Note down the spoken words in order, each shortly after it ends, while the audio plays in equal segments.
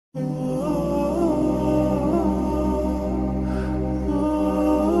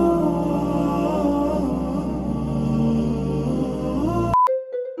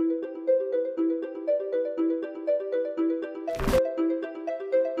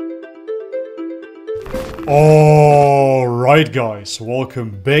Alright guys,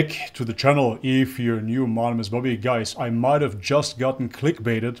 welcome back to the channel. If you're new, my name is Bobby. Guys, I might have just gotten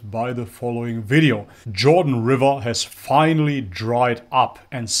clickbaited by the following video. Jordan River has finally dried up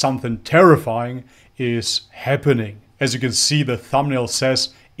and something terrifying is happening. As you can see, the thumbnail says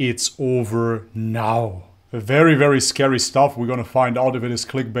it's over now. Very, very scary stuff. We're gonna find out if it is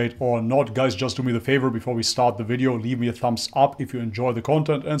clickbait or not. Guys, just do me the favor before we start the video. Leave me a thumbs up if you enjoy the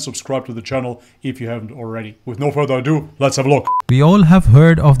content and subscribe to the channel if you haven't already. With no further ado, let's have a look. We all have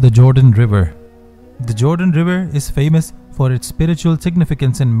heard of the Jordan River. The Jordan River is famous for its spiritual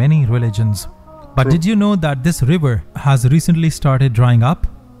significance in many religions. But did you know that this river has recently started drying up?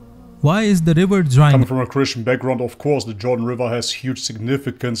 Why is the river drying? Coming from a Christian background, of course, the Jordan River has huge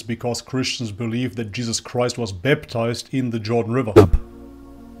significance because Christians believe that Jesus Christ was baptized in the Jordan River.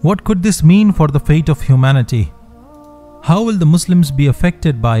 What could this mean for the fate of humanity? How will the Muslims be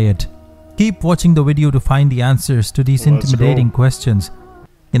affected by it? Keep watching the video to find the answers to these intimidating questions.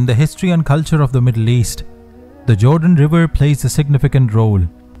 In the history and culture of the Middle East, the Jordan River plays a significant role.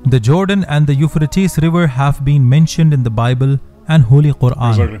 The Jordan and the Euphrates River have been mentioned in the Bible and Holy Quran.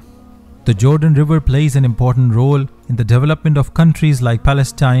 Exactly. The Jordan River plays an important role in the development of countries like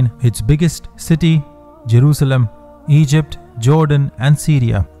Palestine, its biggest city, Jerusalem, Egypt, Jordan, and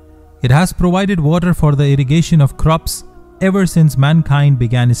Syria. It has provided water for the irrigation of crops ever since mankind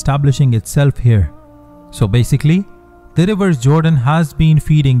began establishing itself here. So basically, the river Jordan has been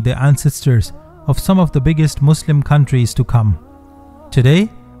feeding the ancestors of some of the biggest Muslim countries to come. Today,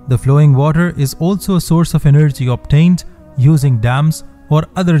 the flowing water is also a source of energy obtained using dams or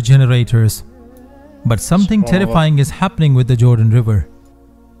other generators. But something terrifying is happening with the Jordan River.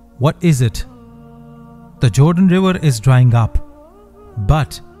 What is it? The Jordan River is drying up.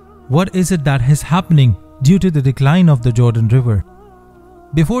 But what is it that is happening due to the decline of the Jordan River?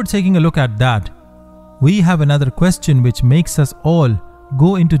 Before taking a look at that, we have another question which makes us all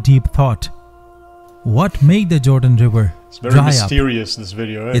go into deep thought. What made the Jordan River It's very mysterious, this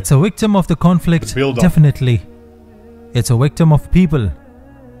video. Eh? It's a victim of the conflict, definitely. It's a victim of people.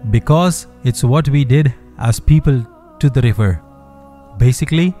 Because it's what we did as people to the river.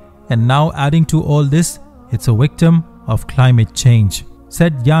 Basically, and now adding to all this, it's a victim of climate change,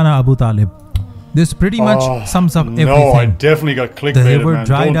 said Yana Abu Talib. This pretty much sums up everything. No, I definitely got clickbaited, the river man.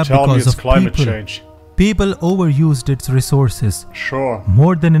 dried Don't up tell because me it's of climate people. change. People overused its resources. Sure.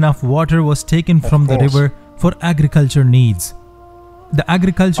 More than enough water was taken from the river for agriculture needs. The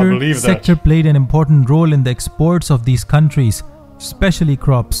agriculture sector played an important role in the exports of these countries, especially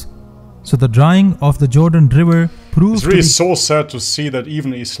crops. So the drying of the Jordan River proved It's really so sad to see that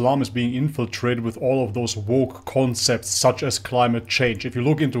even Islam is being infiltrated with all of those woke concepts such as climate change. If you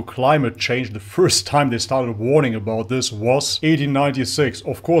look into climate change, the first time they started warning about this was 1896.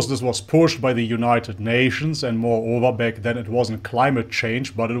 Of course, this was pushed by the United Nations, and moreover, back then it wasn't climate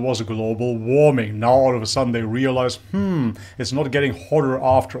change, but it was global warming. Now all of a sudden they realize, it's not getting hotter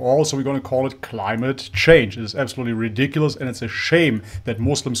after all, so we're going to call it climate change. It is absolutely ridiculous, and it's a shame that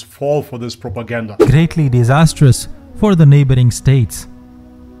Muslims fall for this propaganda. Greatly disastrous for the neighboring states.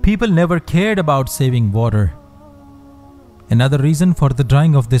 People never cared about saving water. Another reason for the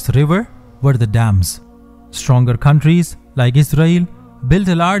drying of this river were the dams. Stronger countries like Israel built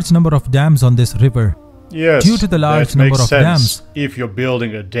a large number of dams on this river. Yes, due to the large number of dams. If you're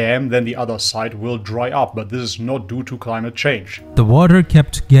building a dam, then the other side will dry up, but this is not due to climate change. The water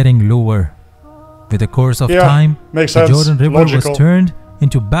kept getting lower. With the course of time, the Jordan River was turned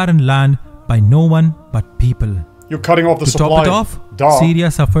into barren land by no one but people. You're cutting off the supply. To top it off,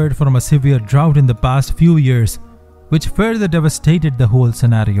 Syria suffered from a severe drought in the past few years, which further devastated the whole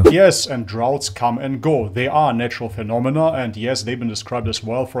scenario. Yes, and droughts come and go. They are natural phenomena, and yes, they've been described as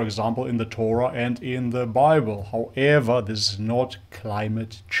well, for example, in the Torah and in the Bible. However, this is not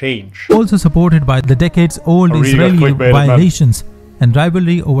climate change. Also supported by the decades-old Israeli violations and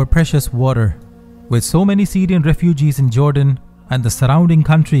rivalry over precious water. With so many Syrian refugees in Jordan and the surrounding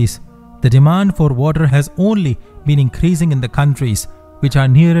countries, the demand for water has only been increasing in the countries which are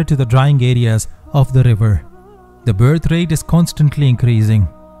nearer to the drying areas of the river. The birth rate is constantly increasing.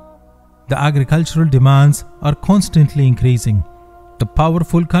 The agricultural demands are constantly increasing. The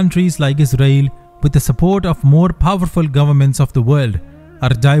powerful countries like Israel, with the support of more powerful governments of the world, are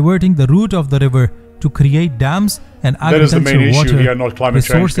diverting the route of the river to create dams and agricultural water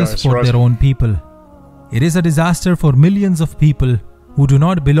resources for their own people. It is a disaster for millions of people who do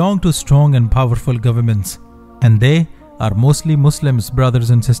not belong to strong and powerful governments, and they are mostly Muslims,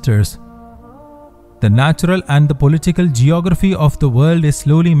 brothers and sisters. The natural and the political geography of the world is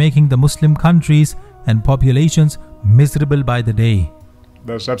slowly making the Muslim countries and populations miserable by the day.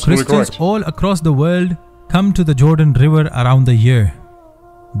 That's absolutely Christians all across the world come to the Jordan River around the year.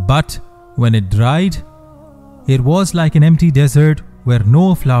 But when it dried, it was like an empty desert where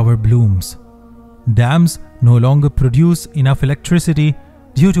no flower blooms. Dams no longer produce enough electricity,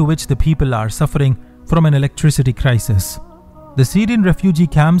 due to which the people are suffering from an electricity crisis. The Syrian refugee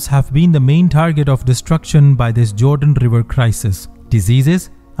camps have been the main target of destruction by this Jordan River crisis. Diseases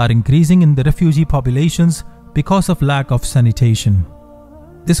are increasing in the refugee populations because of lack of sanitation.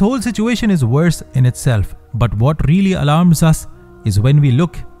 This whole situation is worse in itself, but what really alarms us is when we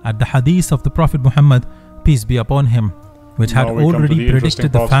look at the hadith of the Prophet Muhammad, peace be upon him, which had already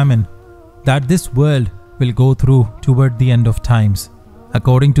predicted the famine that this world will go through toward the end of times.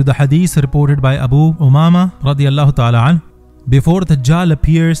 According to the hadith reported by Abu Umama radiallahu ta'ala an, before the Dajjal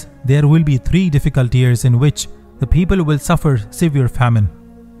appears, there will be 3 difficult years in which the people will suffer severe famine.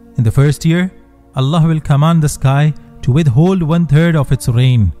 In the first year, Allah will command the sky to withhold 1/3 of its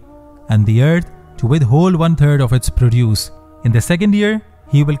rain, and the earth to withhold 1/3 of its produce. In the second year,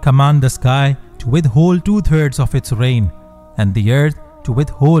 He will command the sky to withhold 2/3 of its rain, and the earth to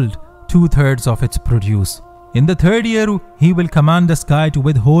withhold 2/3 of its produce. In the third year, He will command the sky to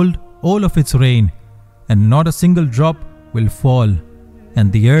withhold all of its rain, and not a single drop will fall,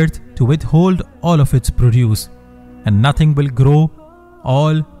 and the earth to withhold all of its produce, and nothing will grow.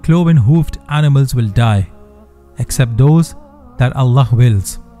 All cloven-hoofed animals will die, except those that Allah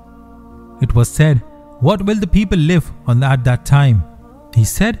wills. It was said, what will the people live on at that time? He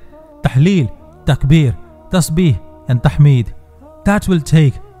said, Tahleel, Takbir, Tasbih and Tahmeed. That will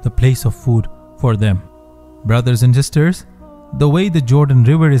take the place of food for them. Brothers and sisters, the way the Jordan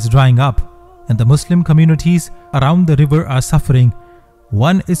River is drying up and the Muslim communities around the river are suffering,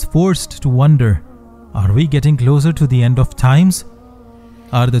 one is forced to wonder, are we getting closer to the end of times?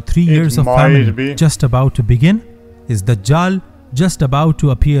 Are the 3 years of famine just about to begin? Is Dajjal just about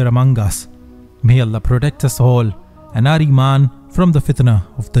to appear among us? May Allah protect us all and our Iman from the fitna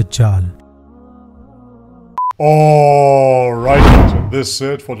of Dajjal. Alright, so this is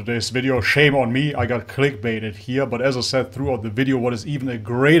it for today's video. Shame on me, I got clickbaited here, but as I said throughout the video, what is even a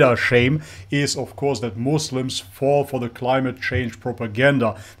greater shame is of course that Muslims fall for the climate change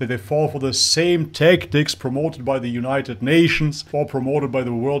propaganda, that they fall for the same tactics promoted by the United Nations or promoted by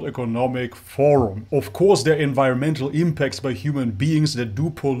the World Economic Forum. Of course there are environmental impacts by human beings that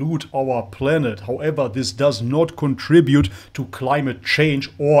do pollute our planet, however this does not contribute to climate change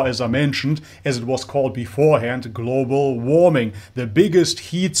or, as I mentioned, as it was called beforehand, global warming. The biggest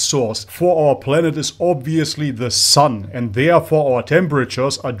heat source for our planet is obviously the sun, and therefore our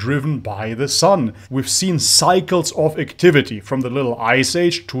temperatures are driven by the sun. We've seen cycles of activity from the little ice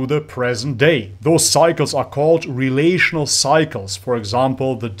age to the present day. Those cycles are called relational cycles, for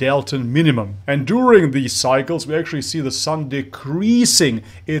example the Dalton minimum. And during these cycles we actually see the sun decreasing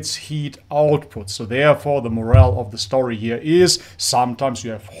its heat output. So therefore the morale of the story here is sometimes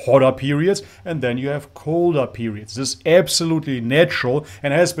you have hotter periods and then you have colder periods. This is absolutely natural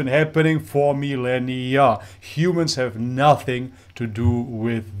and has been happening for millennia. Humans have nothing to do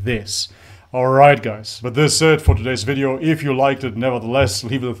with this. Alright guys, but this is it for today's video. If you liked it, nevertheless,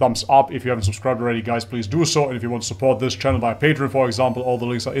 leave it a thumbs up. If you haven't subscribed already, guys, please do so. And if you want to support this channel via Patreon, for example, all the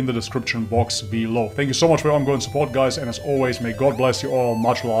links are in the description box below. Thank you so much for your ongoing support, guys, and as always, may God bless you all.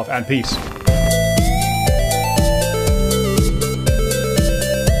 Much love and peace.